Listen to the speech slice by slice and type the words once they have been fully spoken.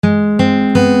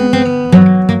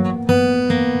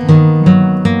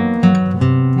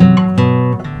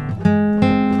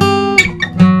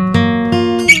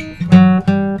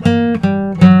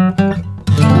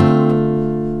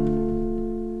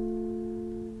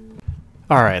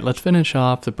All right, let's finish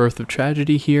off The Birth of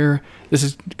Tragedy here. This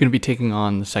is going to be taking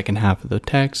on the second half of the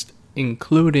text,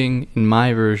 including, in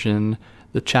my version,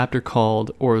 the chapter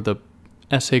called, or the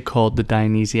essay called, The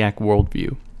Dionysiac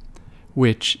Worldview,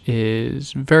 which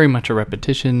is very much a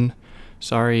repetition,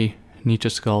 sorry, Nietzsche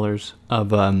scholars,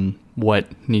 of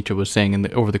what Nietzsche was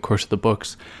saying over the course of the book,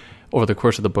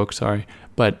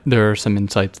 but there are some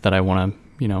insights that I want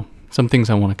to, some things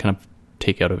I want to kind of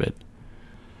take out of it.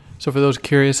 So for those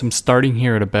curious, I'm starting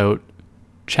here at about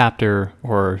chapter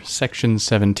or section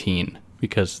 17,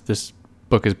 because this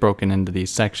book is broken into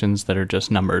these sections that are just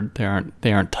numbered. They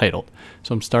aren't titled.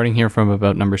 So I'm starting here from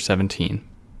about number 17.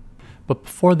 But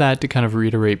before that, to kind of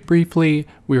reiterate briefly,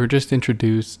 we were just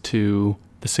introduced to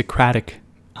the Socratic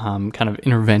kind of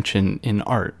intervention in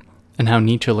art and how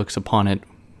Nietzsche looks upon it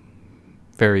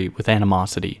with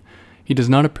animosity. He does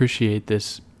not appreciate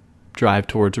this drive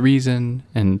towards reason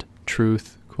and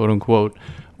truth, quote unquote,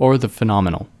 or the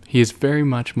phenomenal. He is very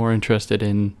much more interested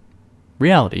in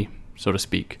reality, so to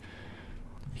speak.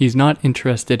 He's not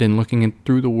interested in looking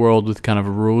through the world with kind of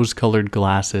rose-colored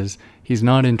glasses. He's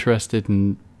not interested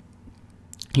in,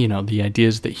 the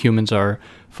ideas that humans are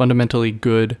fundamentally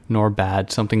good nor bad,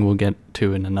 something we'll get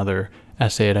to in another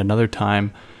essay at another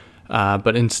time.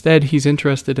 But instead, he's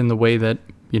interested in the way that,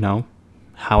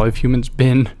 how have humans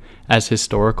been as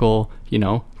historical,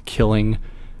 killing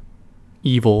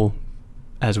evil,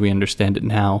 as we understand it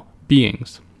now,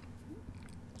 beings.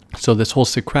 So this whole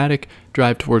Socratic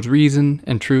drive towards reason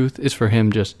and truth is for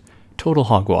him just total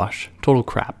hogwash, total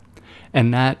crap.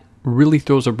 And that really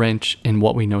throws a wrench in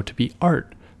what we know to be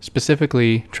art,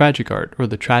 specifically tragic art, or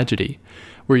the tragedy,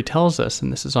 where he tells us,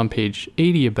 and this is on page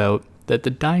 80, about that the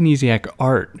Dionysiac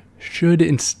art should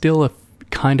instill a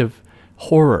kind of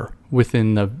horror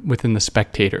within the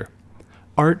spectator.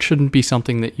 Art shouldn't be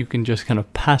something that you can just kind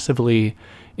of passively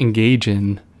engage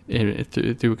in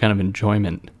through kind of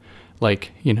enjoyment.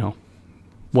 Like,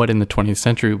 what in the 20th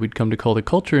century we'd come to call the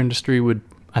culture industry would,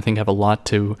 I think, have a lot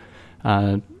to,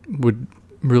 would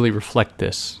really reflect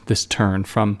this turn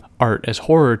from art as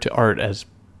horror to art as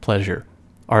pleasure.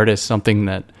 Art as something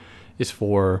that is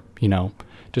for,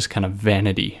 just kind of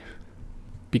vanity.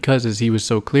 Because as he was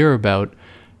so clear about,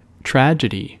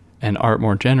 tragedy and art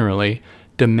more generally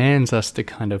demands us to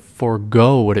kind of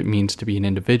forego what it means to be an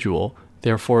individual.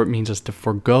 Therefore, it means us to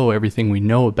forego everything we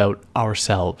know about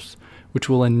ourselves, which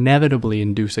will inevitably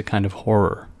induce a kind of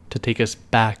horror, to take us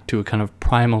back to a kind of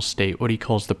primal state, what he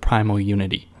calls the primal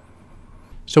unity.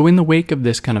 So in the wake of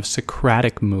this kind of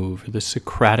Socratic move, the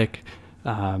Socratic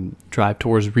drive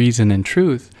towards reason and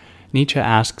truth, Nietzsche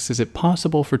asks, is it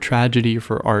possible for tragedy or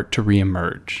for art to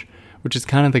reemerge? Which is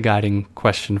kind of the guiding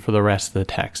question for the rest of the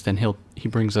text. And he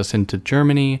brings us into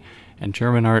Germany and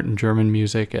German art and German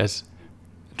music, as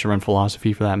German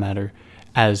philosophy for that matter,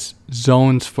 as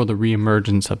zones for the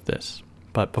reemergence of this.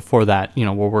 But before that,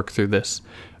 we'll work through this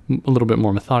a little bit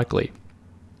more methodically.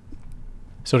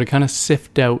 So to kind of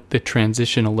sift out the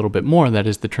transition a little bit more, that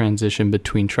is the transition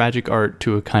between tragic art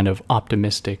to a kind of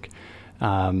optimistic,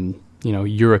 Euripidean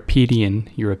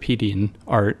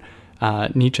art,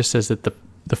 Nietzsche says that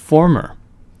the former,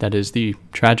 that is the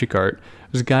tragic art,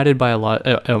 was guided by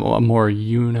a more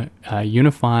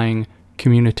unifying,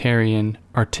 communitarian,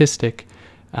 artistic,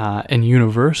 and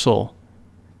universal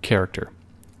character,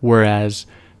 whereas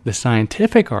the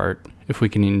scientific art, if we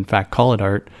can in fact call it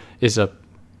art, is a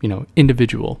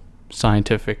individual,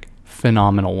 scientific,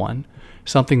 phenomenal one,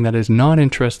 something that is not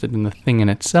interested in the thing in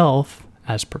itself,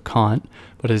 as per Kant,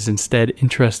 but is instead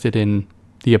interested in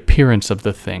the appearance of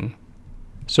the thing.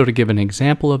 So to give an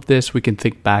example of this, we can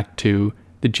think back to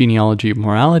the Genealogy of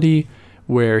Morality,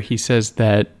 where he says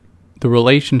that the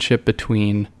relationship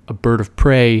between a bird of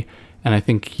prey, and I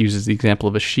think he uses the example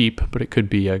of a sheep, but it could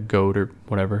be a goat or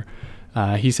whatever.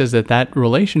 He says that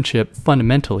relationship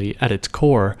fundamentally at its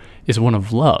core is one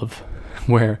of love,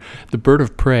 where the bird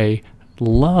of prey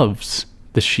loves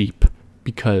the sheep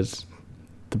because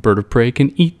the bird of prey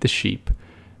can eat the sheep.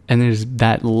 And there's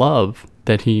that love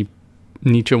that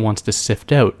Nietzsche wants to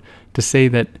sift out, to say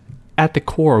that at the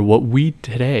core, what we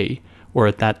today, or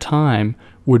at that time,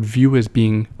 would view as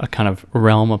being a kind of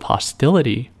realm of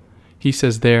hostility. He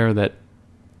says there that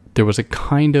there was a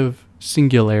kind of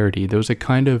singularity, there was a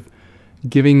kind of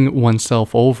giving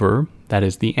oneself over, that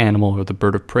is the animal or the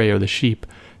bird of prey or the sheep,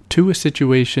 to a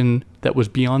situation that was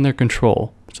beyond their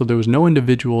control. So there was no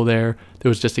individual there, there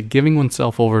was just a giving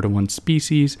oneself over to one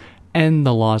species and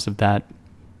the laws of that,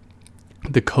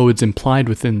 the codes implied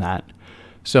within that.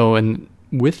 So, and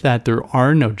with that, there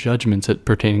are no judgments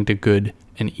pertaining to good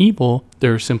and evil,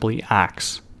 there are simply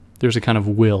acts. There's a kind of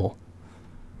will.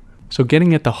 So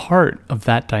getting at the heart of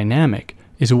that dynamic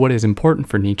is what is important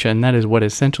for Nietzsche, and that is what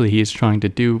essentially he is trying to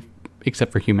do,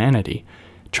 except for humanity,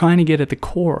 trying to get at the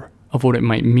core of what it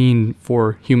might mean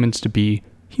for humans to be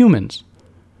humans,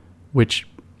 which,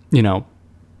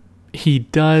 he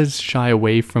does shy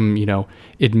away from,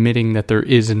 admitting that there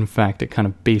is in fact a kind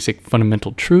of basic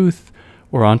fundamental truth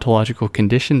or ontological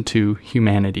condition to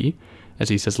humanity, as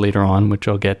he says later on, which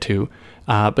I'll get to.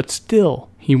 But still,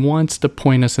 he wants to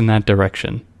point us in that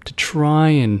direction, to try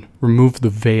and remove the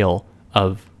veil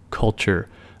of culture,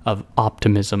 of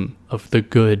optimism, of the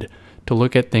good, to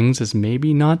look at things as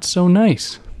maybe not so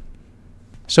nice.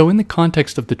 So in the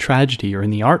context of the tragedy, or in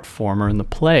the art form, or in the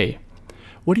play,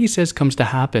 what he says comes to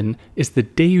happen is the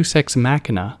deus ex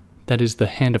machina, that is the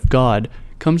hand of God,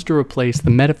 comes to replace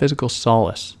the metaphysical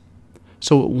solace.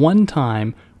 So at one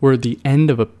time, where the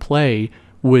end of a play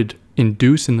would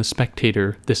induce in the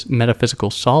spectator this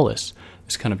metaphysical solace,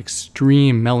 this kind of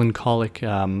extreme melancholic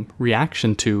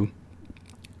reaction to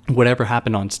whatever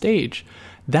happened on stage,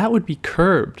 that would be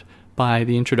curbed by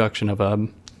the introduction of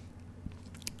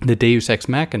the deus ex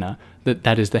machina,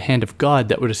 that is the hand of God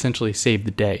that would essentially save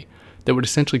the day, that would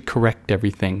essentially correct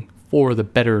everything for the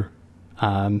better,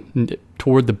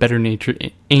 toward the better nature,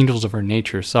 angels of our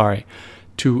nature,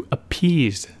 to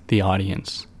appease the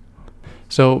audience.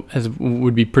 So, as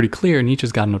would be pretty clear,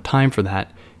 Nietzsche's got no time for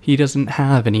that. He doesn't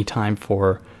have any time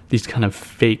for these kind of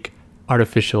fake,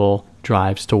 artificial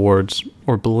drives towards,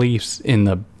 or beliefs in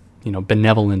the,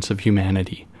 benevolence of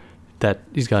humanity. That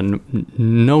he's got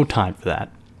no time for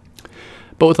that.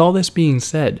 But with all this being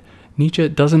said, Nietzsche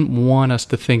doesn't want us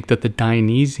to think that the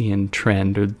Dionysian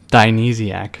trend, or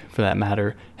Dionysiac for that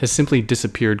matter, has simply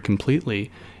disappeared completely.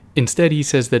 Instead, he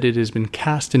says that it has been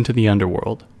cast into the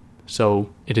underworld. So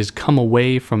it has come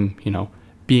away from,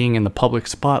 being in the public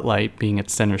spotlight, being at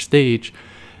center stage,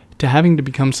 to having to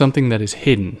become something that is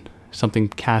hidden, something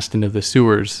cast into the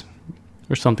sewers,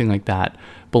 or something like that,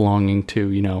 belonging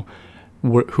to,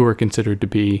 who are considered to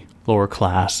be lower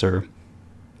class, or,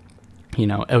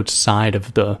 outside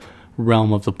of the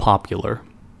realm of the popular.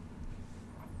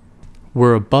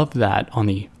 Where above that, on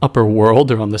the upper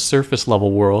world, or on the surface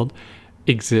level world,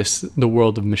 exists the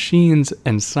world of machines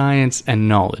and science and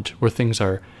knowledge, where things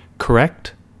are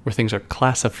correct, where things are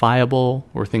classifiable,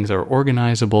 where things are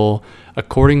organizable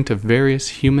according to various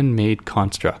human-made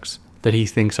constructs that he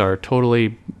thinks are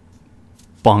totally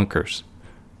bonkers.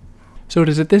 So it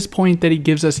is at this point that he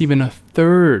gives us even a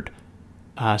third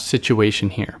situation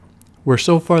here, where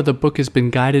so far the book has been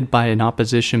guided by an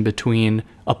opposition between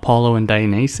Apollo and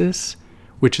Dionysus,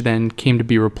 which then came to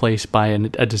be replaced by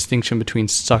a distinction between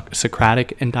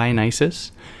Socratic and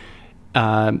Dionysus.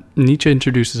 Nietzsche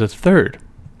introduces a third.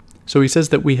 So he says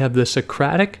that we have the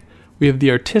Socratic, we have the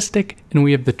artistic, and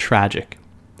we have the tragic.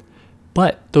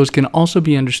 But those can also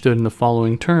be understood in the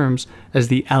following terms as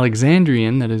the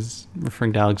Alexandrian, that is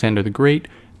referring to Alexander the Great,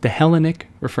 the Hellenic,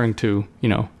 referring to,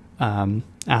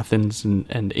 Athens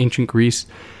and ancient Greece,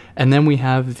 and then we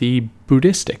have the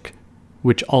Buddhistic,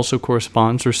 which also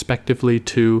corresponds respectively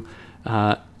to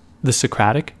the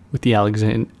Socratic with the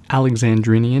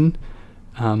Alexandrian,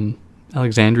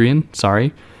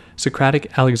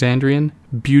 Socratic, Alexandrian,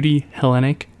 beauty,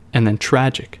 Hellenic, and then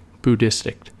tragic,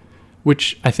 Buddhistic,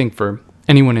 which I think for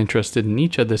anyone interested in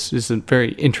Nietzsche, this is a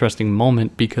very interesting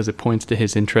moment because it points to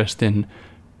his interest in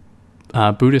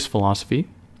Buddhist philosophy,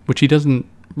 which he doesn't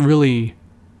really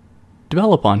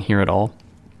develop on here at all.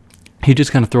 He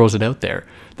just kind of throws it out there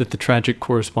that the tragic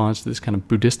corresponds to this kind of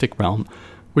Buddhistic realm,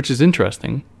 which is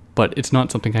interesting, but it's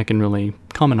not something I can really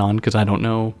comment on because I don't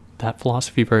know that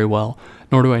philosophy very well,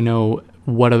 nor do I know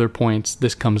what other points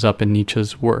this comes up in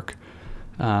Nietzsche's work.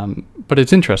 But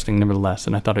it's interesting nevertheless,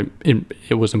 and I thought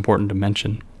it was important to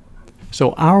mention.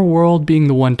 So our world being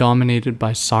the one dominated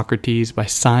by Socrates, by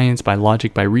science, by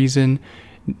logic, by reason,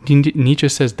 Nietzsche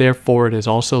says, therefore, it is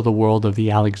also the world of the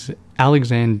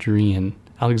Alexandrian.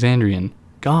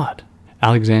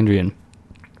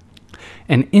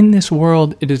 And in this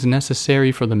world, it is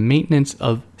necessary for the maintenance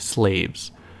of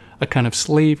slaves, a kind of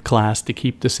slave class to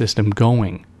keep the system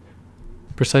going.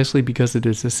 Precisely because it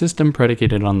is a system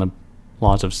predicated on the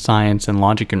laws of science and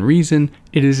logic and reason,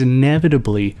 it is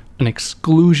inevitably an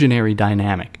exclusionary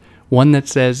dynamic, one that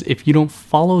says, if you don't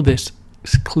follow this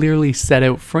clearly set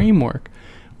out framework,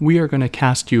 we are going to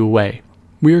cast you away.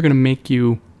 We are going to make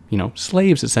you,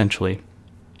 slaves essentially.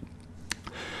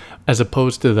 As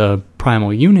opposed to the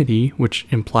primal unity, which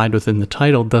implied within the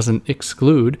title doesn't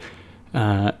exclude,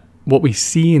 what we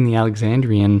see in the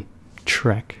Alexandrian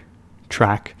track,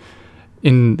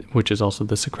 which is also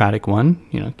the Socratic one,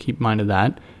 keep in mind of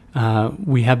that,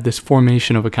 we have this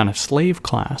formation of a kind of slave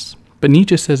class. But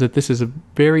Nietzsche says that this is a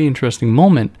very interesting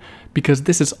moment because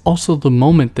this is also the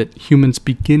moment that humans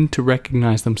begin to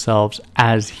recognize themselves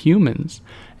as humans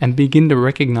and begin to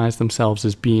recognize themselves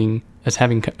as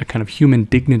having a kind of human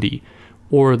dignity,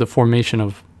 or the formation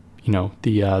of,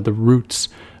 the roots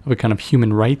of a kind of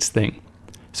human rights thing.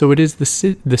 So it is the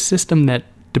system that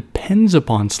depends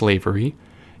upon slavery,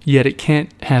 yet it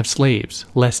can't have slaves,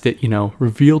 lest it,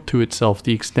 reveal to itself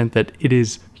the extent that it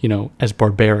is, as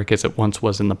barbaric as it once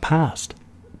was in the past.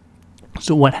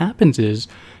 So what happens is,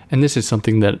 and this is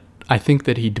something that I think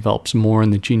that he develops more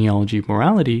in the Genealogy of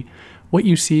Morality, what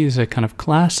you see is a kind of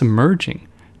class emerging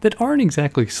that aren't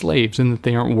exactly slaves, in that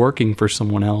they aren't working for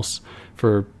someone else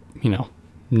for,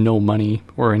 no money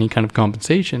or any kind of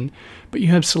compensation, but you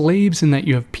have slaves in that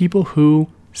you have people who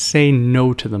say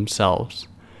no to themselves,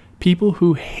 people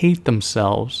who hate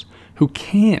themselves, who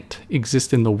can't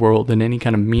exist in the world in any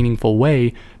kind of meaningful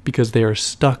way because they are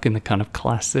stuck in the kind of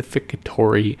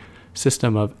classificatory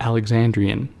system of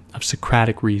Alexandrian, of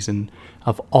Socratic reason,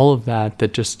 of all of that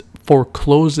just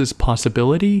forecloses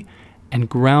possibility and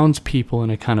grounds people in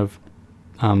a kind of,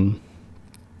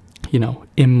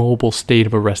 immobile state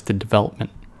of arrested development.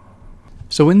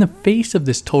 So in the face of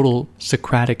this total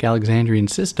Socratic Alexandrian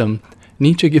system,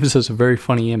 Nietzsche gives us a very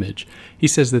funny image. He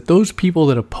says that those people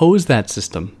that oppose that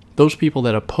system, those people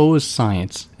that oppose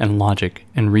science and logic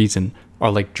and reason,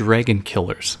 are like dragon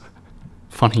killers.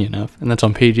 Funny enough. And that's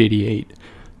on page 88,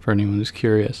 for anyone who's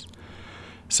curious.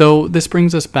 So this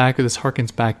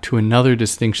harkens back to another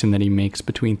distinction that he makes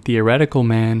between theoretical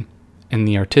man and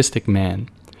the artistic man,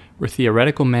 where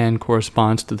theoretical man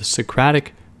corresponds to the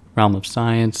Socratic realm of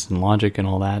science and logic and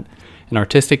all that, and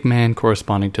artistic man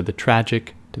corresponding to the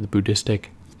tragic, to the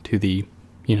Buddhistic, to the,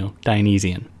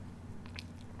 Dionysian.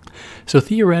 So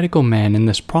theoretical man in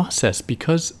this process,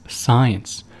 because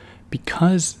science,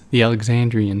 because the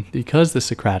Alexandrian, because the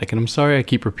Socratic, and I'm sorry I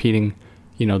keep repeating,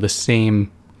 the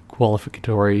same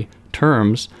qualificatory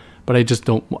terms, but I just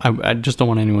don't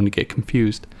want anyone to get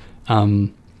confused.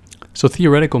 So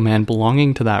theoretical man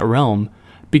belonging to that realm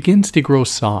begins to grow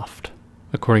soft,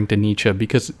 according to Nietzsche,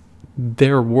 because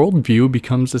their worldview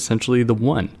becomes essentially the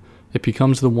one. It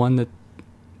becomes the one that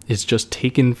is just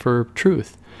taken for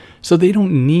truth. So they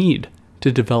don't need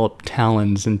to develop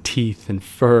talons and teeth and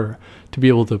fur to be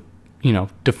able to,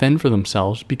 defend for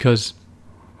themselves, because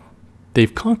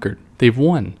they've conquered, they've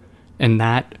won, and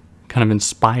that kind of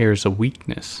inspires a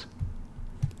weakness.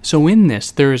 So in this,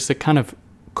 there is a kind of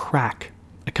crack,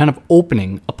 a kind of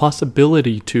opening, a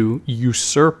possibility to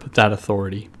usurp that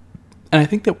authority. And I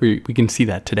think that we can see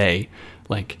that today,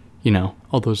 like,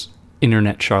 all those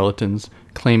internet charlatans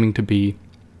claiming to be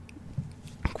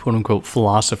quote unquote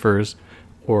philosophers,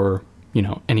 or,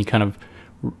 any kind of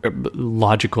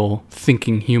logical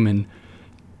thinking human,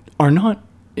 are not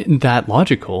that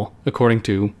logical according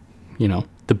to,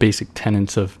 the basic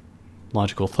tenets of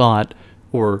logical thought,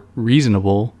 or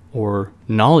reasonable, or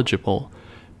knowledgeable,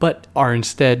 but are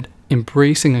instead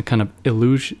embracing a kind of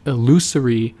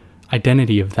illusory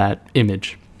identity of that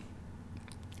image.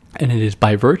 And it is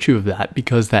by virtue of that,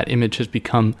 because that image has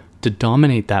become to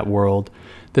dominate that world,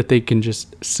 that they can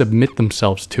just submit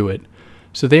themselves to it.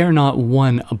 So they are not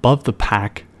one above the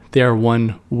pack, they are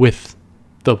one with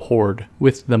the horde,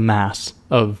 with the mass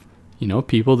of,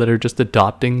 people that are just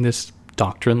adopting this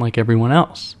doctrine like everyone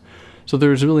else. So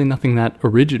there is really nothing that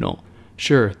original.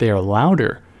 Sure, they are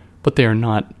louder, but they are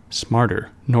not smarter,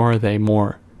 nor are they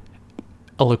more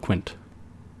eloquent,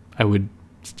 I would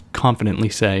confidently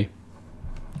say.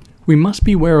 We must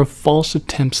beware of false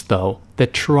attempts, though,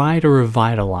 that try to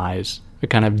revitalize a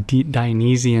kind of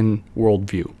Dionysian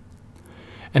worldview.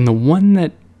 And the one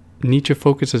that Nietzsche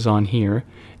focuses on here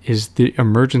is the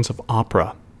emergence of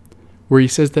opera, where he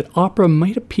says that opera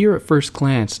might appear at first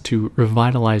glance to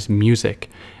revitalize music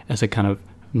as a kind of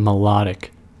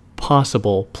melodic,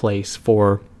 possible place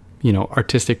for,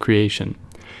 artistic creation.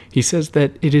 He says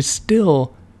that it is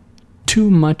still too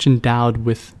much endowed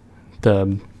with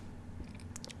the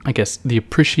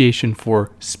appreciation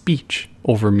for speech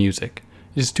over music.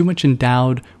 It is too much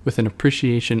endowed with an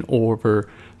appreciation over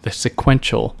the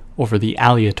sequential, over the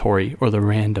aleatory, or the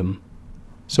random.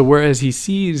 So whereas he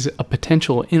sees a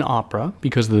potential in opera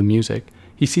because of the music,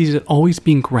 he sees it always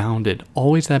being grounded,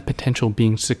 always that potential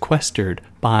being sequestered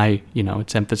by,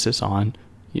 its emphasis on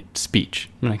speech.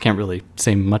 I can't really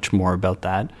say much more about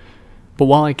that. But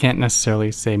while I can't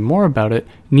necessarily say more about it,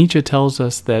 Nietzsche tells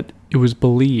us that it was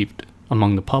believed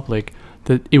among the public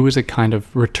that it was a kind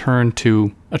of return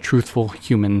to a truthful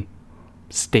human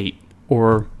state,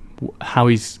 or how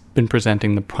he's been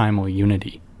presenting the primal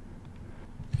unity.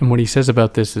 And what he says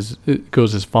about this is, it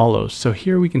goes as follows. So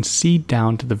here we can see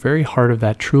down to the very heart of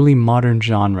that truly modern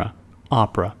genre,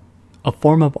 opera. A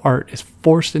form of art is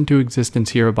forced into existence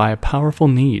here by a powerful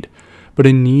need, but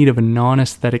a need of a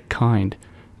non-aesthetic kind,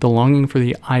 the longing for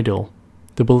the ideal,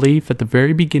 the belief at the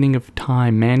very beginning of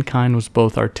time mankind was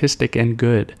both artistic and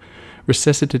good.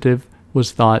 Recitative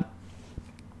was thought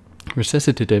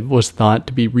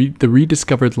to be the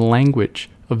rediscovered language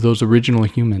of those original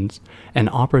humans, and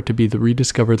opera to be the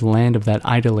rediscovered land of that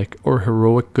idyllic or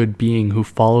heroic good being who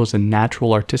follows a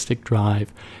natural artistic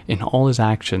drive in all his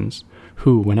actions,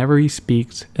 who, whenever he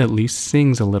speaks, at least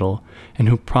sings a little, and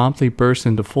who promptly bursts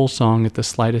into full song at the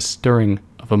slightest stirring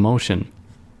of emotion.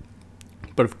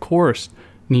 But of course,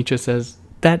 Nietzsche says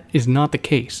that is not the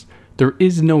case. There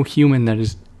is no human that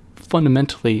is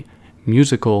fundamentally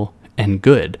musical and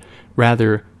good.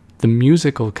 Rather, the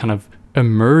musical kind of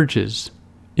emerges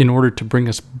in order to bring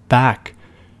us back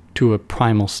to a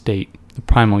primal state, the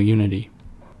primal unity.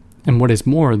 And what is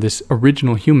more, this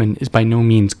original human is by no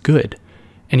means good.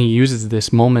 And he uses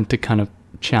this moment to kind of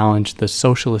challenge the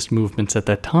socialist movements at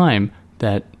that time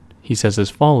that he says as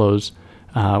follows,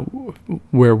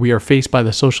 where we are faced by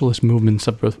the socialist movements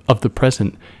of the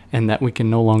present and that we can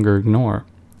no longer ignore.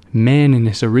 Man in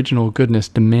his original goodness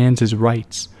demands his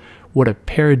rights. What a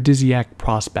paradisiac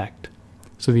prospect.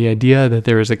 So the idea that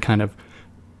there is a kind of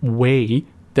way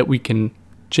that we can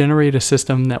generate a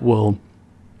system that will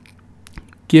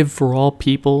give for all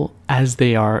people as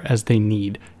they are, as they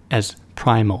need, as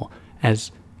primal,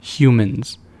 as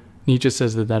humans. Nietzsche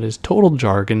says that that is total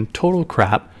jargon, total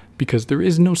crap, because there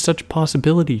is no such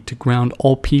possibility to ground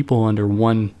all people under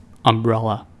one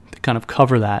umbrella to kind of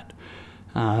cover that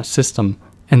system,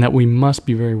 and that we must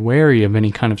be very wary of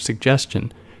any kind of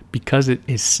suggestion because it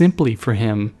is simply for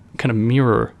him kind of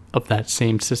mirror of that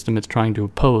same system it's trying to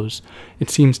oppose. It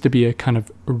seems to be a kind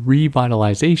of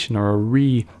revitalization or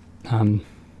a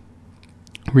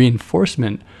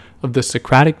reinforcement of the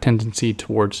Socratic tendency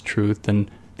towards truth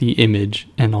and the image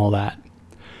and all that,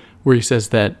 where he says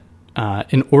that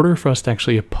in order for us to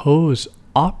actually oppose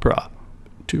opera,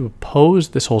 to oppose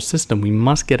this whole system, we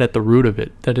must get at the root of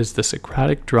it. That is the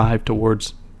Socratic drive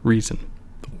towards reason,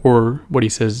 or what he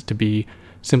says to be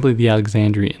simply the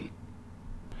Alexandrian.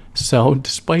 So,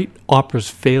 despite opera's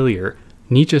failure,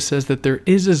 Nietzsche says that there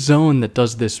is a zone that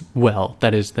does this well,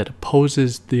 that is, that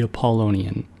opposes the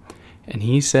Apollonian. And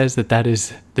he says that that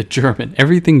is the German,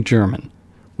 everything German,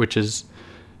 which is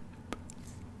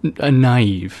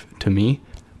naive to me.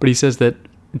 But he says that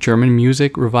German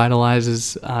music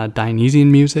revitalizes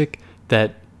Dionysian music,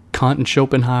 that Kant and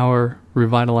Schopenhauer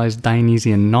revitalized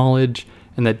Dionysian knowledge,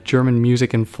 and that German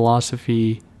music and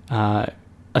philosophy,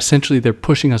 essentially they're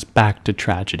pushing us back to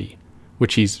tragedy,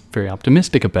 which he's very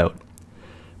optimistic about.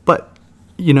 But,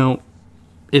 you know,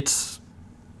 it's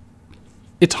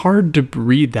hard to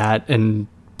read that and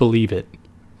believe it,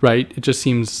 right? It just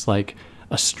seems like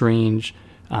a strange,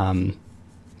 my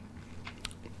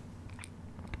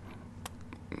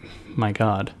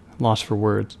God, lost for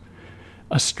words,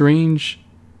 a strange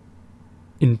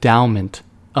endowment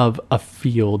of a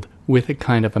field with a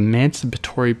kind of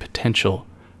emancipatory potential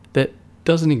that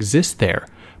doesn't exist there,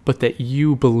 but that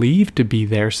you believe to be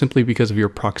there simply because of your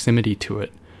proximity to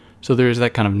it. So there is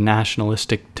that kind of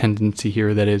nationalistic tendency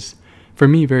here that is, for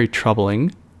me, very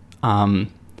troubling, and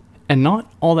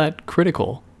not all that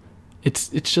critical. It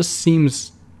just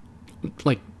seems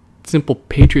like simple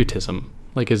patriotism,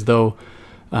 like as though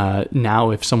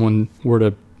now if someone were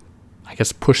to, I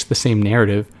guess, push the same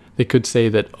narrative, they could say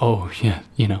that, oh yeah,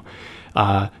 you know,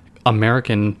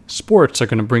 American sports are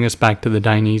going to bring us back to the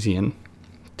Dionysian.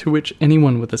 To which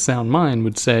anyone with a sound mind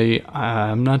would say,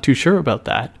 I'm not too sure about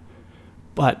that.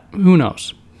 But who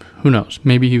knows? Who knows?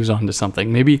 Maybe he was onto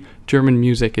something. Maybe German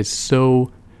music is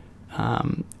so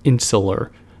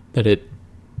insular that it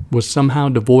was somehow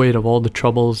devoid of all the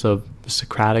troubles of the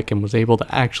Socratic and was able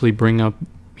to actually bring up,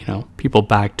 you know, people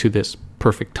back to this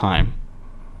perfect time.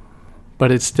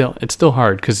 But it's still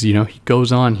hard because, you know, he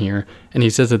goes on here and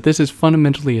he says that this is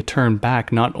fundamentally a turn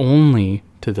back not only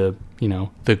to the, you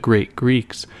know, the great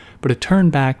Greeks, but a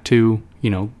turn back to, you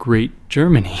know, great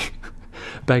Germany,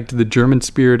 back to the German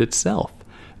spirit itself,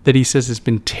 that he says has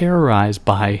been terrorized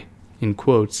by, in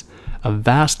quotes, a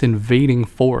vast invading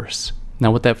force. Now,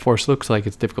 what that force looks like,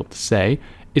 it's difficult to say.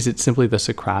 Is it simply the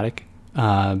Socratic,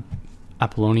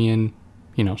 Apollonian,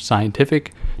 you know,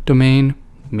 scientific domain?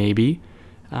 Maybe.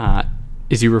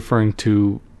 Is he referring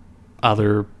to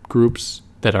other groups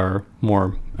that are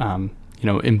more, you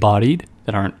know, embodied,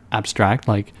 that aren't abstract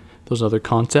like those other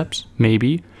concepts?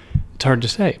 Maybe. It's hard to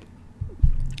say.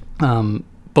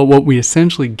 But what we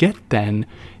essentially get then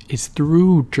is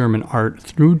through German art,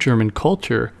 through German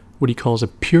culture, what he calls a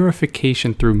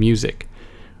purification through music,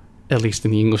 at least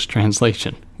in the English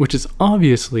translation, which is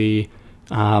obviously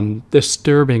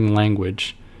disturbing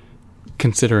language,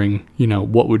 considering,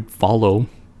 what would follow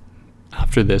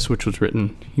after this, which was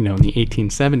written, in the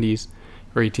 1870s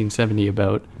or 1870,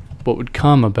 about what would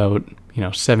come about,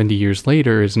 70 years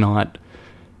later is not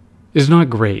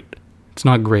great. It's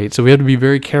not great. So we have to be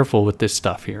very careful with this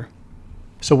stuff here.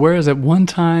 So whereas at one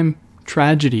time,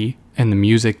 tragedy and the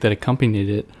music that accompanied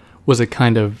it was a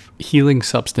kind of healing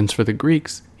substance for the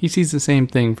Greeks, he sees the same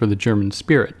thing for the German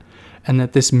spirit, and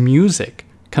that this music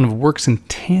kind of works in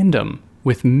tandem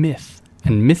with myth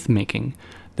and myth-making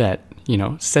that,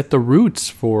 set the roots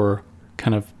for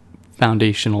kind of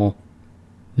foundational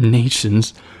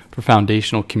nations, for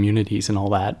foundational communities and all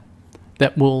that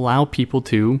will allow people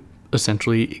to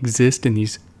essentially exist in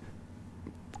these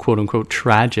quote-unquote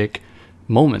tragic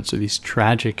moments or these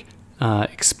tragic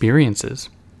experiences.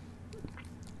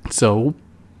 So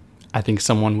I think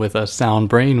someone with a sound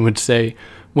brain would say,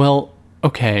 well,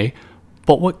 okay,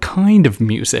 but what kind of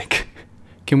music?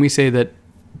 Can we say that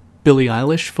Billie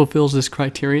Eilish fulfills this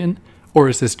criterion? Or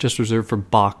is this just reserved for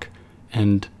Bach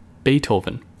and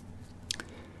Beethoven?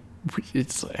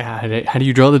 It's how do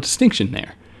you draw the distinction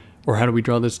there? Or how do we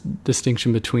draw this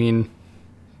distinction between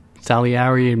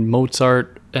Salieri and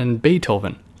Mozart and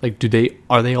Beethoven? Like,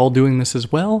 are they all doing this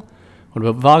as well? What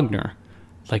about Wagner?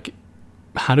 Like,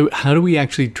 how do we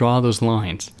actually draw those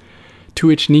lines? To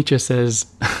which Nietzsche says,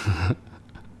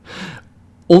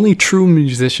 only true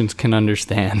musicians can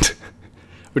understand.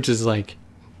 Which is like,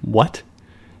 what?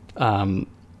 And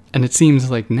it seems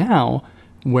like now,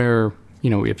 where,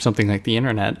 we have something like the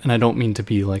internet, and I don't mean to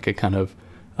be like a kind of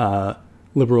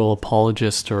liberal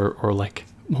apologist or like,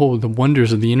 oh, the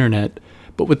wonders of the internet.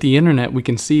 But with the internet, we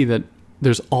can see that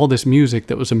there's all this music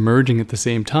that was emerging at the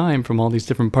same time from all these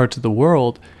different parts of the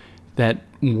world that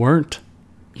weren't,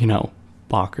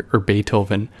 Bach or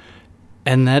Beethoven.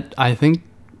 And that I think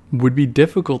would be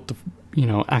difficult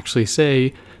to, actually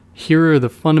say, here are the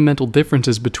fundamental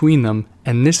differences between them,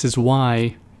 and this is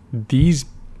why these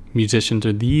musicians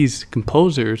or these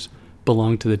composers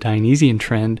belong to the Dionysian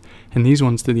trend and these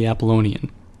ones to the Apollonian.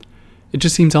 It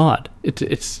just seems odd.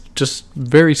 It's just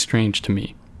very strange to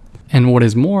me. And what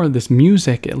is more, this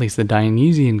music, at least the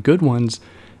Dionysian good ones,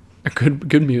 or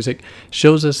good music,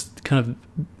 shows us kind of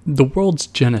the world's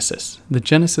genesis, the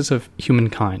genesis of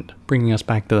humankind, bringing us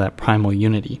back to that primal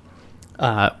unity,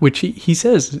 which he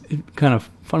says, kind of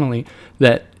funnily,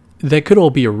 that could all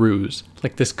be a ruse.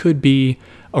 Like, this could be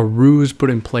a ruse put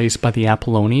in place by the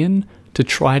Apollonian to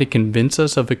try to convince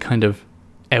us of a kind of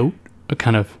a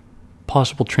kind of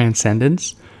possible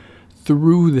transcendence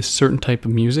through this certain type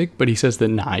of music. But he says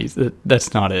that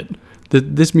that's not it.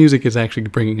 This music is actually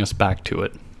bringing us back to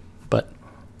it. But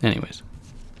anyways,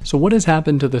 so what has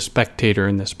happened to the spectator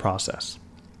in this process,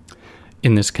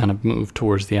 in this kind of move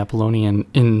towards the Apollonian,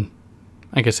 in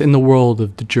the world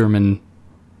of the German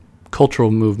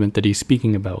cultural movement that he's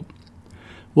speaking about?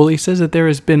 Well, he says that there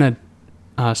has been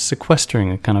a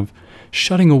sequestering, a kind of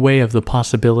shutting away of the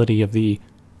possibility of the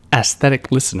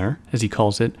aesthetic listener, as he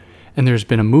calls it, and there's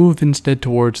been a move instead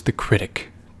towards the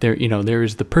critic. There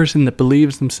is the person that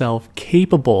believes themselves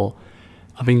capable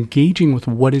of engaging with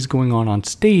what is going on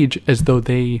stage as though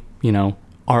they,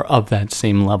 are of that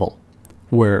same level.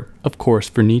 Where, of course,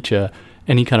 for Nietzsche,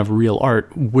 any kind of real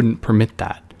art wouldn't permit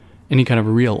that. Any kind of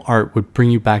real art would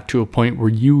bring you back to a point where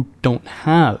you don't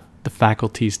have the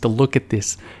faculties to look at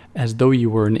this as though you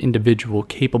were an individual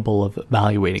capable of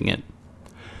evaluating it.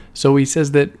 So he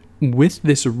says that with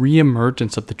this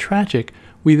reemergence of the tragic,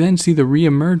 we then see the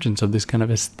reemergence of this kind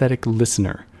of aesthetic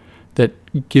listener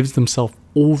that gives themselves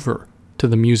over to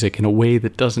the music in a way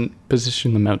that doesn't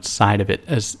position them outside of it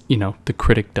as, the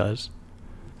critic does.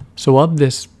 So of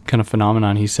this kind of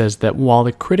phenomenon, he says that while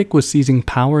the critic was seizing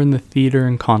power in the theater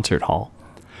and concert hall,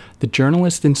 the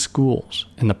journalist in schools,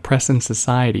 and the press in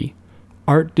society,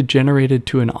 art degenerated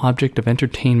to an object of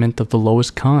entertainment of the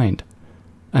lowest kind.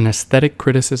 An aesthetic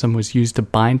criticism was used to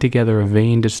bind together a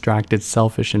vain, distracted,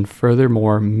 selfish, and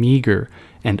furthermore meager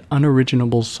and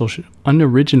unoriginal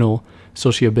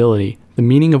sociability, the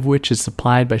meaning of which is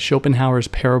supplied by Schopenhauer's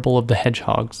parable of the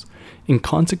hedgehogs. In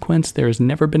consequence, there has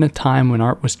never been a time when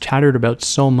art was chattered about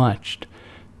so much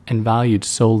and valued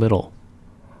so little.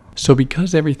 So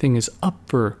because everything is up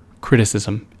for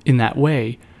criticism in that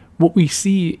way, what we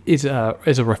see is a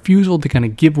refusal to kind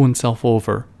of give oneself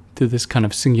over to this kind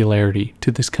of singularity,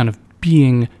 to this kind of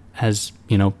being as,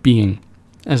 being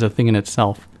as a thing in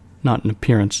itself, not an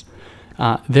appearance.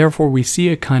 Therefore, we see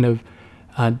a kind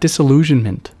of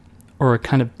disillusionment or a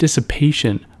kind of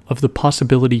dissipation of the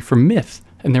possibility for myth,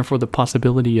 and therefore the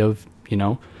possibility of,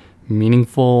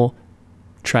 meaningful,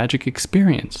 tragic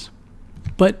experience.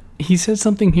 But he says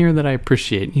something here that I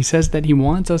appreciate. He says that he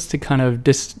wants us to kind of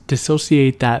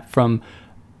dissociate that from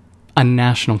a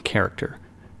national character,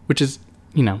 which is,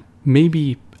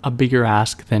 maybe a bigger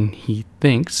ask than he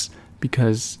thinks,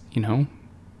 because, in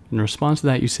response to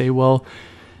that, you say, well,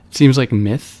 it seems like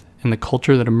myth and the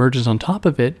culture that emerges on top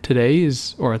of it today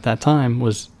or at that time,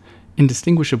 was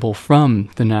indistinguishable from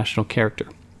the national character.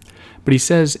 But he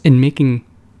says, in making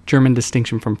German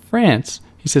distinction from France,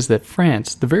 he says that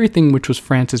France, the very thing which was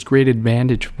France's great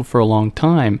advantage for a long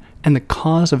time, and the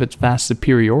cause of its vast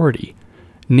superiority,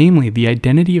 namely the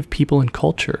identity of people and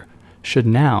culture, should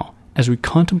now, as we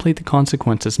contemplate the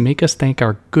consequences, make us thank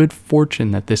our good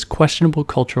fortune that this questionable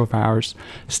culture of ours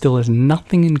still has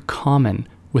nothing in common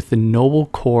with the noble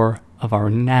core of our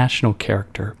national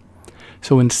character.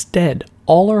 So instead,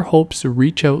 all our hopes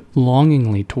reach out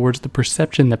longingly towards the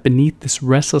perception that beneath this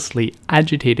restlessly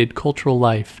agitated cultural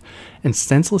life and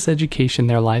senseless education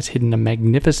there lies hidden a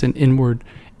magnificent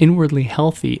inwardly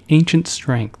healthy ancient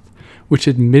strength, which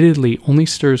admittedly only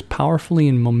stirs powerfully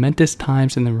in momentous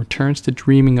times and then returns to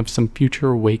dreaming of some future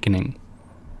awakening.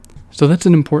 So that's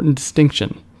an important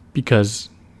distinction, because,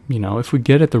 if we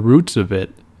get at the roots of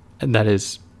it, that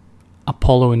is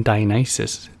Apollo and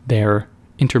Dionysus, their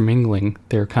intermingling,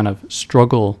 their kind of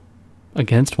struggle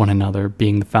against one another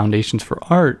being the foundations for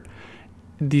art,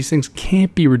 these things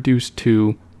can't be reduced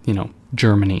to,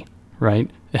 Germany,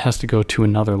 right? It has to go to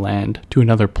another land, to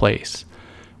another place,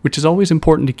 which is always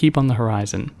important to keep on the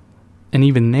horizon. And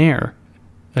even there,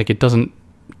 it doesn't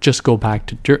just go back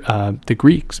to the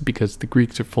Greeks, because the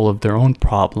Greeks are full of their own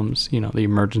problems, the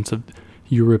emergence of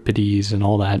Euripides and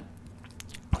all that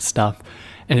stuff.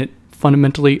 And it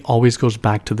fundamentally always goes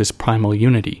back to this primal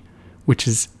unity, which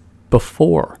is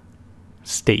before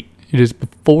state. It is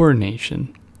before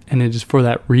nation. And it is for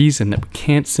that reason that we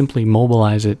can't simply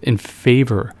mobilize it in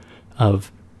favor of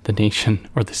the nation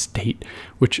or the state,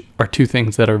 which are two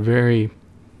things that are very,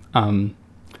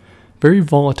 very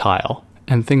volatile,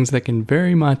 and things that can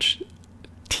very much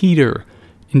teeter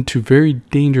into very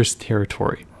dangerous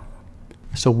territory.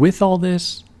 So with all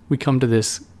this, we come to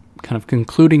this kind of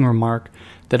concluding remark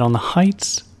that on the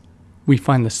heights, we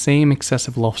find the same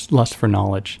excessive lust for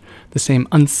knowledge, the same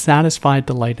unsatisfied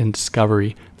delight in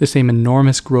discovery, the same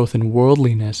enormous growth in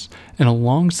worldliness, and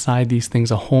alongside these things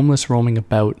a homeless roaming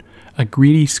about, a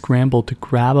greedy scramble to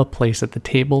grab a place at the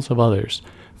tables of others,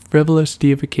 frivolous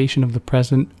deification of the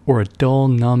present, or a dull,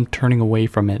 numb turning away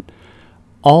from it.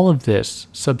 All of this,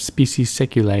 subspecies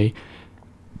seculae,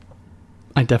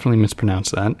 I definitely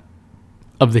mispronounced that,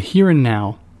 of the here and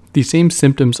now, these same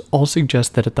symptoms all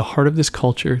suggest that at the heart of this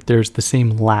culture there's the same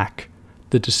lack,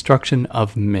 the destruction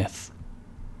of myth,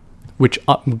 which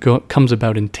comes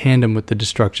about in tandem with the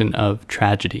destruction of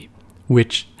tragedy,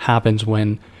 which happens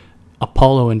when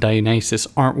Apollo and Dionysus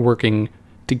aren't working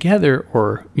together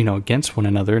or, against one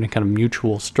another in a kind of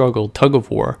mutual struggle, tug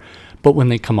of war, but when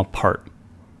they come apart.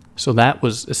 So that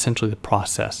was essentially the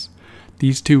process.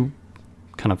 These two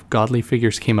kind of godly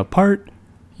figures came apart,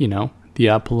 the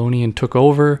Apollonian took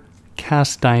over,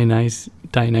 cast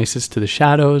Dionysus to the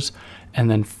shadows,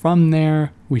 and then from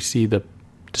there we see the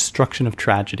destruction of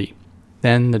tragedy,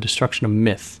 then the destruction of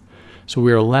myth. So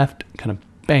we are left kind of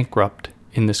bankrupt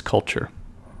in this culture.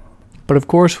 But of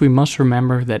course we must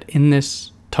remember that in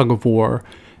this tug of war,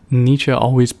 Nietzsche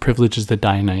always privileges the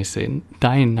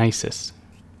Dionysus,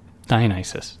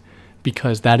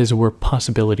 because that is where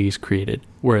possibility is created,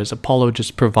 whereas Apollo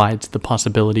just provides the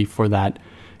possibility for that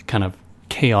kind of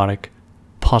chaotic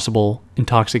possible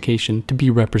intoxication to be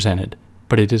represented,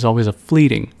 but it is always a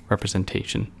fleeting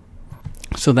representation.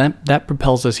 So that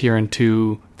propels us here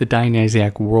into the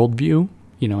Dionysiac worldview,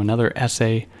 another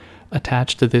essay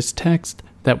attached to this text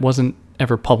that wasn't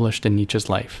ever published in Nietzsche's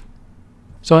life.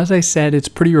 So as I said, it's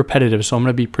pretty repetitive, so I'm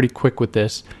going to be pretty quick with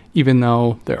this, even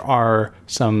though there are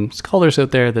some scholars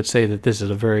out there that say that this is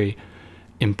a very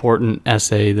important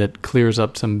essay that clears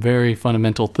up some very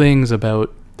fundamental things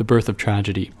about the birth of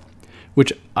tragedy,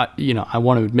 which, I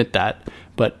want to admit that,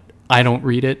 but I don't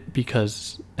read it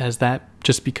because I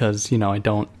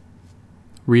don't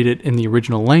read it in the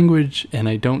original language, and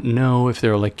I don't know if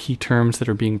there are key terms that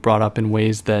are being brought up in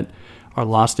ways that are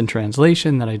lost in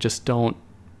translation that I just don't,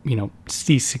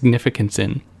 see significance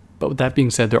in. But with that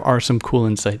being said, there are some cool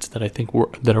insights that I think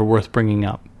that are worth bringing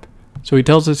up. So he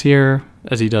tells us here,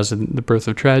 as he does in The Birth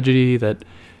of Tragedy, that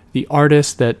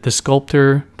the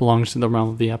sculptor belongs to the realm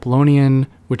of the Apollonian,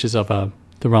 which is of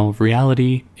the realm of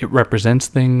reality. It represents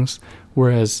things,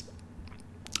 whereas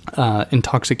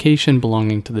Intoxication,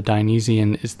 belonging to the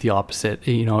Dionysian, is the opposite.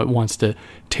 It wants to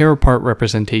tear apart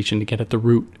representation to get at the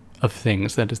root of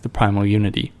things, that is the primal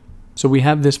unity. So we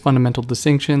have this fundamental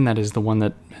distinction, that is the one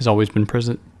that has always been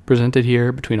presented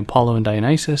here between Apollo and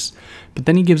Dionysus, but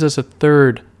then he gives us a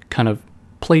third kind of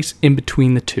place in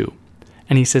between the two.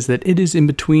 And he says that it is in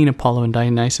between Apollo and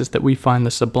Dionysus that we find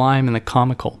the sublime and the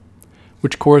comical,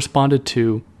 which corresponded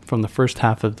to, from the first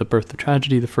half of The Birth of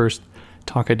Tragedy, the first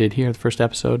talk I did here, the first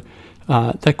episode,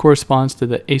 that corresponds to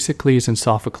the Aeschylus and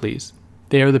Sophocles.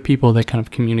 They are the people that kind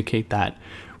of communicate that,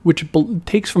 which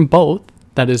takes from both,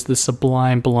 that is the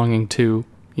sublime belonging to,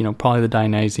 probably the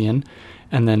Dionysian,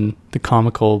 and then the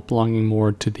comical belonging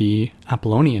more to the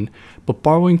Apollonian, but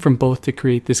borrowing from both to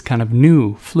create this kind of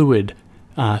new, fluid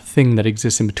thing that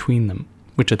exists in between them,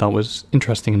 which I thought was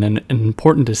interesting and an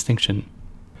important distinction.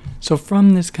 So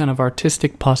from this kind of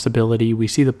artistic possibility, we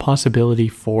see the possibility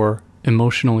for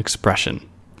emotional expression.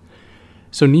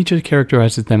 So Nietzsche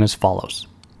characterizes them as follows.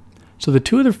 So the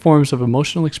two other forms of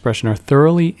emotional expression are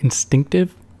thoroughly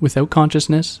instinctive, without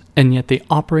consciousness, and yet they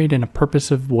operate in a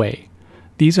purposive way.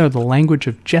 These are the language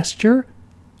of gesture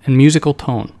and musical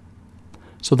tone.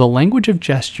 So the language of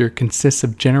gesture consists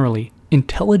of generally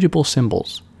intelligible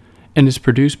symbols and is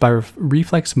produced by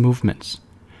reflex movements.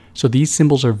 So these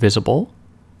symbols are visible.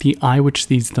 The eye which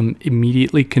sees them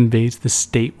immediately conveys the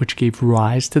state which gave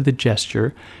rise to the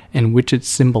gesture and which it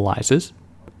symbolizes.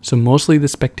 So mostly the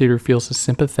spectator feels a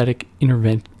sympathetic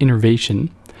innervation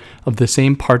of the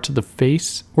same parts of the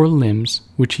face or limbs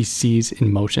which he sees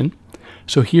in motion.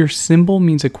 So here symbol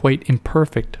means a quite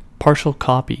imperfect, partial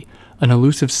copy, an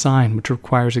elusive sign which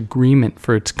requires agreement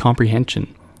for its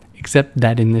comprehension, except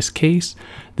that in this case,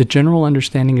 the general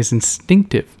understanding is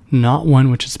instinctive, not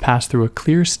one which has passed through a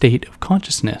clear state of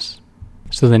consciousness.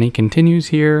 So then he continues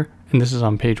here, and this is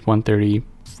on page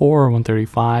 134 or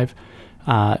 135,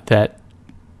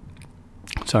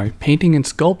 painting and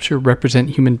sculpture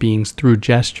represent human beings through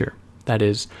gesture. That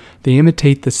is, they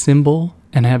imitate the symbol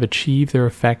and have achieved their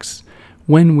effects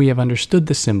when we have understood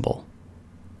the symbol.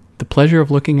 The pleasure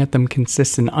of looking at them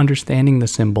consists in understanding the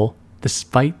symbol,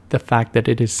 despite the fact that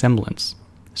it is semblance.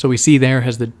 So we see there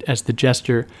as the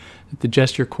gesture, that the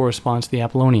gesture corresponds to the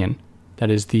Apollonian, that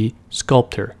is the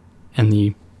sculptor and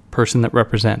the person that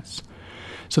represents.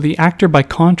 So the actor, by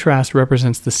contrast,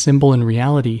 represents the symbol in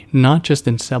reality, not just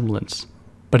in semblance.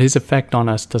 But his effect on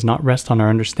us does not rest on our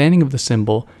understanding of the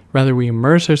symbol. Rather, we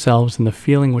immerse ourselves in the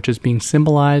feeling which is being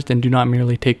symbolized and do not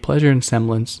merely take pleasure in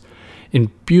semblance,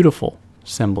 in beautiful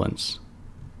semblance.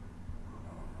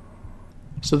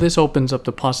 So this opens up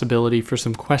the possibility for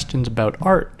some questions about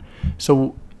art.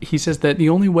 So he says that the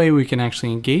only way we can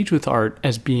actually engage with art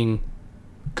as being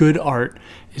good art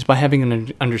is by having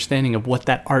an understanding of what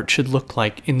that art should look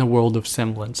like in the world of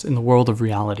semblance, in the world of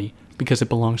reality, because it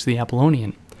belongs to the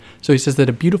Apollonian. So he says that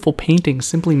a beautiful painting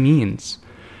simply means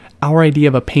our idea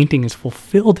of a painting is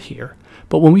fulfilled here.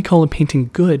 But when we call a painting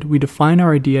good, we define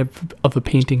our idea of a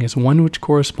painting as one which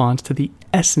corresponds to the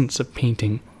essence of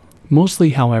painting. Mostly,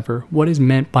 however, what is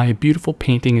meant by a beautiful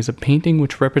painting is a painting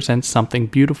which represents something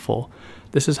beautiful.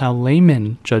 This is how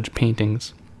laymen judge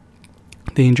paintings.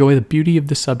 They enjoy the beauty of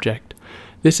the subject.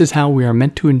 This is how we are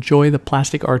meant to enjoy the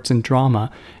plastic arts and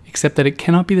drama, except that it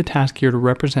cannot be the task here to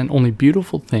represent only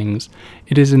beautiful things.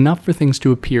 It is enough for things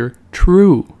to appear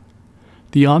true.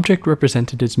 The object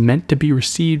represented is meant to be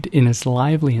received in as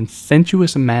lively and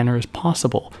sensuous a manner as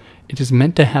possible. It is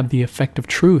meant to have the effect of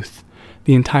truth.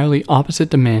 The entirely opposite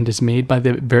demand is made by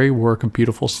the very work of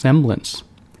beautiful semblance.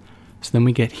 So then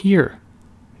we get here,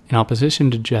 in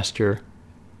opposition to gesture,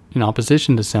 in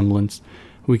opposition to semblance,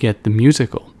 we get the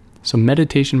musical. So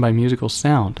meditation by musical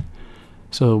sound.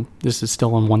 So this is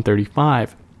still on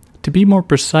 135. To be more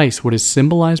precise, what is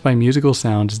symbolized by musical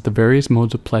sound is the various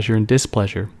modes of pleasure and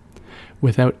displeasure,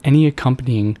 without any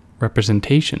accompanying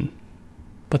representation.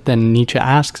 But then Nietzsche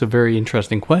asks a very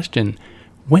interesting question.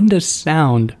 When does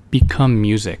sound become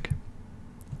music?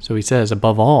 So he says,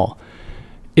 above all,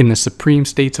 in the supreme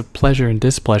states of pleasure and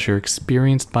displeasure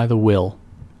experienced by the will,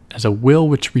 as a will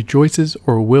which rejoices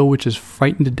or a will which is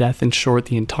frightened to death, in short,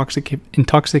 the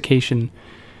intoxication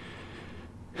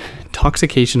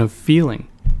of feeling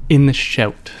in the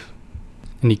shout.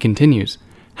 And he continues,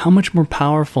 how much more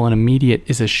powerful and immediate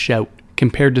is a shout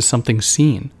compared to something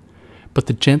seen? But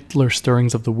the gentler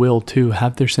stirrings of the will, too,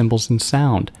 have their symbols in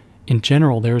sound. In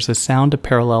general, there is a sound to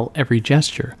parallel every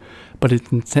gesture, but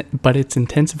its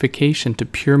intensification to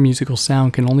pure musical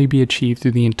sound can only be achieved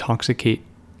through the intoxication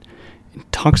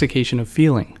of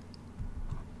feeling.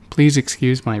 Please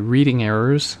excuse my reading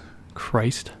errors.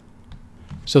 Christ.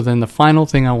 So then the final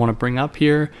thing I want to bring up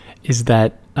here is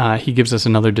that he gives us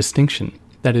another distinction.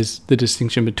 that is the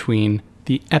distinction between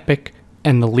the epic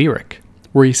and the lyric,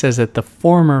 where he says that the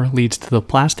former leads to the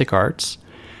plastic arts,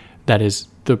 that is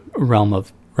the realm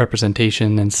of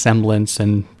representation and semblance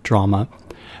and drama,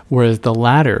 whereas the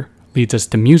latter leads us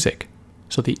to music.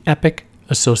 So the epic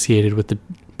associated with the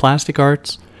plastic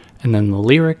arts, and then the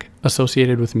lyric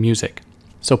associated with music.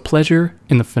 So pleasure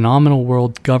in the phenomenal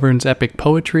world governs epic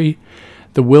poetry.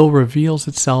 The will reveals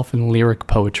itself in lyric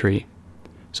poetry.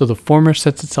 So the former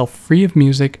sets itself free of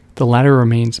music, the latter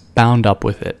remains bound up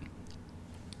with it.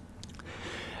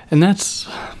 And that's,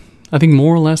 I think,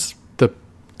 more or less the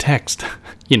text.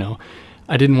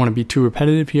 I didn't want to be too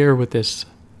repetitive here with this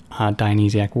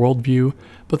Dionysiac worldview,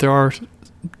 but there are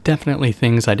definitely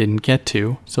things I didn't get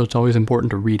to, so it's always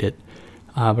important to read it.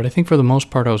 But I think for the most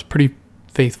part, I was pretty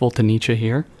faithful to Nietzsche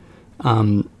here.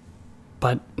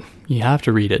 But you have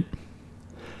to read it.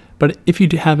 But if you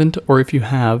haven't, or if you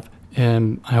have,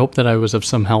 I hope that I was of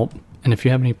some help. And if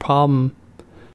you have any problem